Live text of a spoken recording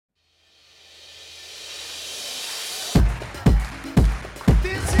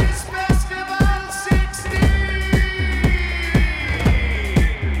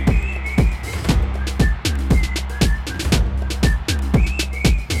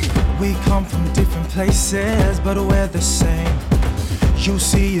We come from different places, but we're the same. You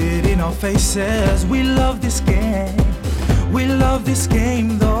see it in our faces. We love this game. We love this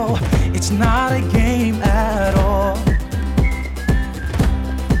game, though it's not a game at all.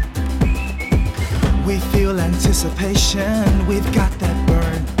 We feel anticipation. We've got that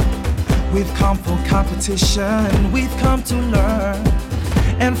burn. We've come for competition. We've come to learn.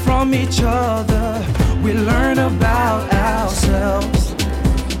 And from each other, we learn about ourselves.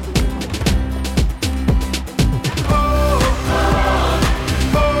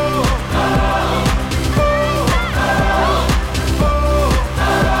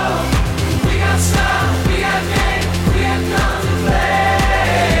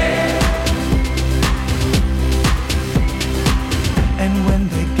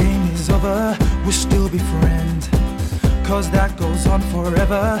 We'll still be friends, 'cause that goes on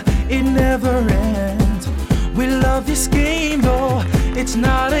forever, it never ends. We love this game, though it's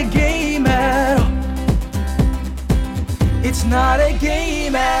not a game at all. It's not a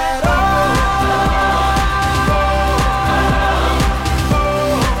game at all.